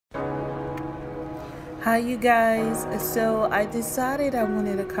Hi you guys. So I decided I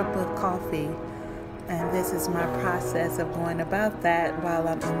wanted a cup of coffee, and this is my process of going about that while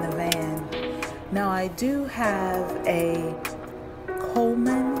I'm in the van. Now I do have a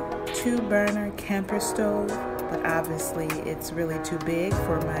Coleman 2-burner camper stove, but obviously it's really too big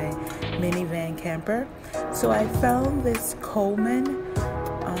for my minivan camper. So I found this Coleman,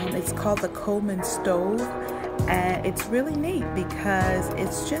 it's called the Coleman stove, and it's really neat because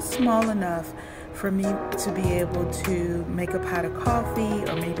it's just small enough for me to be able to make a pot of coffee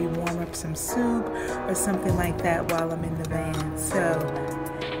or maybe warm up some soup or something like that while I'm in the van. So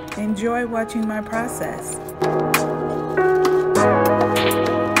enjoy watching my process.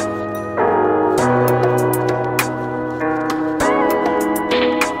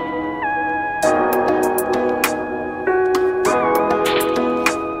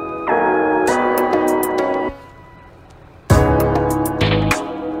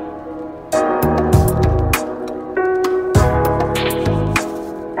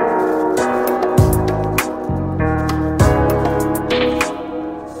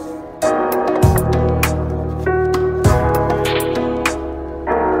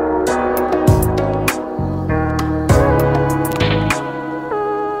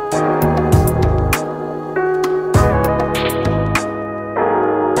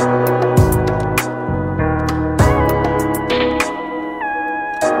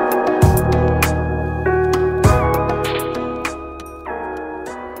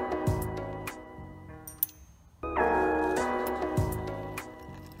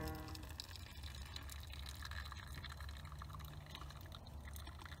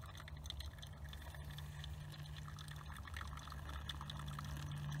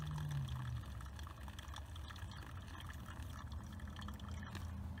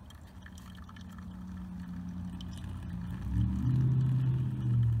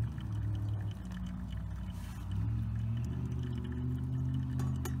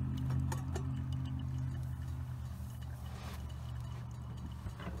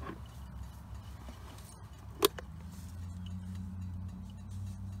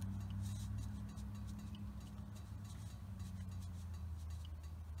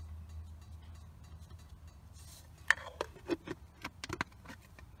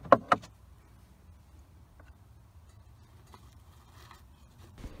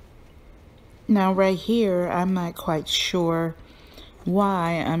 Now right here, I'm not quite sure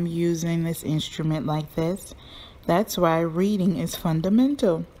why I'm using this instrument like this. That's why reading is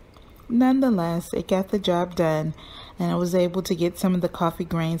fundamental. Nonetheless, it got the job done, and I was able to get some of the coffee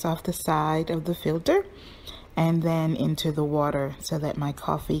grains off the side of the filter and then into the water so that my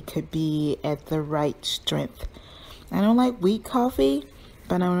coffee could be at the right strength. I don't like weak coffee,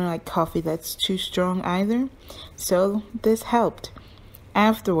 but I don't like coffee that's too strong either. So this helped.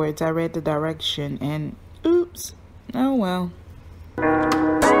 Afterwards, I read the direction and oops, oh well.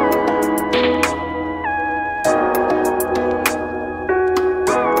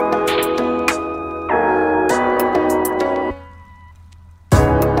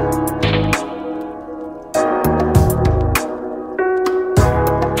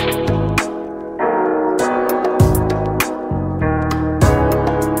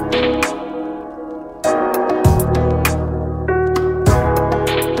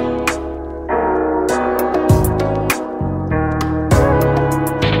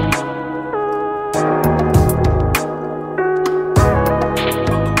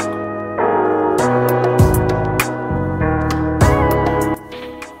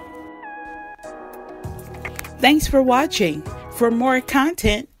 Thanks for watching. For more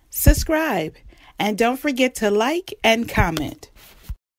content, subscribe. And don't forget to like and comment.